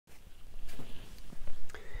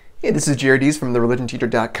Hey, this is JRDs from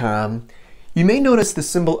thereligionteacher.com. You may notice the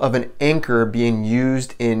symbol of an anchor being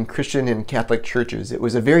used in Christian and Catholic churches. It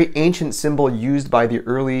was a very ancient symbol used by the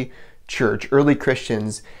early church, early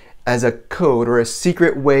Christians, as a code or a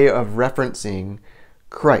secret way of referencing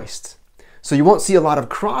Christ. So you won't see a lot of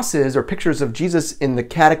crosses or pictures of Jesus in the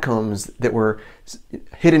catacombs that were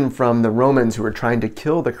hidden from the Romans who were trying to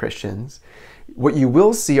kill the Christians. What you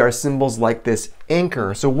will see are symbols like this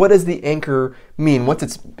anchor. So what does the anchor mean? What's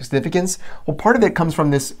its significance? Well, part of it comes from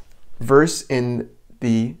this verse in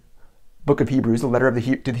the book of Hebrews, the letter of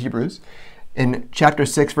to the Hebrews, in chapter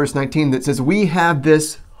 6, verse 19, that says, "We have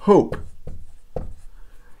this hope,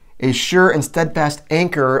 a sure and steadfast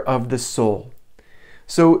anchor of the soul."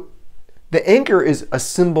 So the anchor is a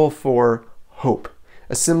symbol for hope,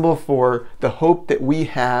 a symbol for the hope that we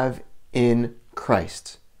have in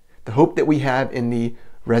Christ, the hope that we have in the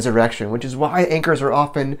resurrection, which is why anchors are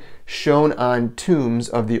often shown on tombs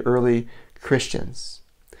of the early Christians.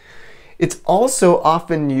 It's also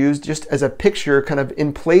often used just as a picture kind of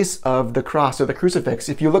in place of the cross or the crucifix.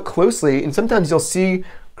 If you look closely, and sometimes you'll see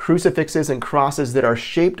crucifixes and crosses that are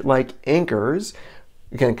shaped like anchors,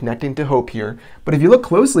 again, connecting to hope here. But if you look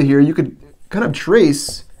closely here, you could kind of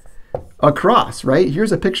trace a cross, right?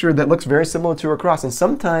 Here's a picture that looks very similar to a cross. And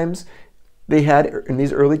sometimes they had, in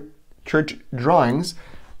these early church drawings,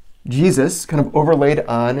 Jesus kind of overlaid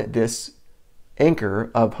on this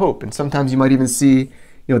anchor of hope. And sometimes you might even see,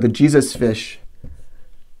 the Jesus fish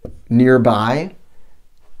nearby,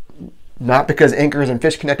 not because anchors and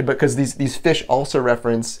fish connected, but because these fish also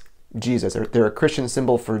reference Jesus. They're a Christian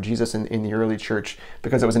symbol for Jesus in the early church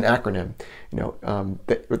because it was an acronym.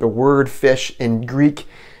 The word fish in Greek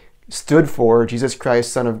stood for Jesus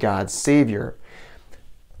Christ, Son of God, Savior.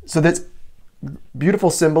 So that's beautiful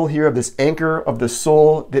symbol here of this anchor of the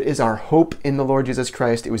soul that is our hope in the Lord Jesus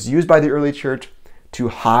Christ. It was used by the early church to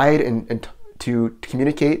hide and to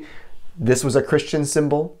communicate this was a Christian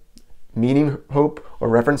symbol, meaning hope or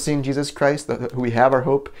referencing Jesus Christ, who we have our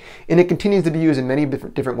hope. And it continues to be used in many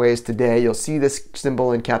different ways today. You'll see this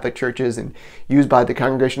symbol in Catholic churches and used by the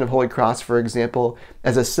Congregation of Holy Cross, for example,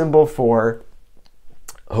 as a symbol for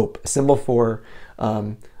hope, a symbol for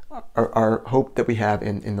our hope that we have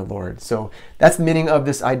in the Lord. So that's the meaning of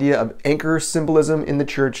this idea of anchor symbolism in the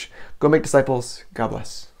church. Go make disciples. God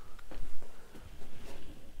bless.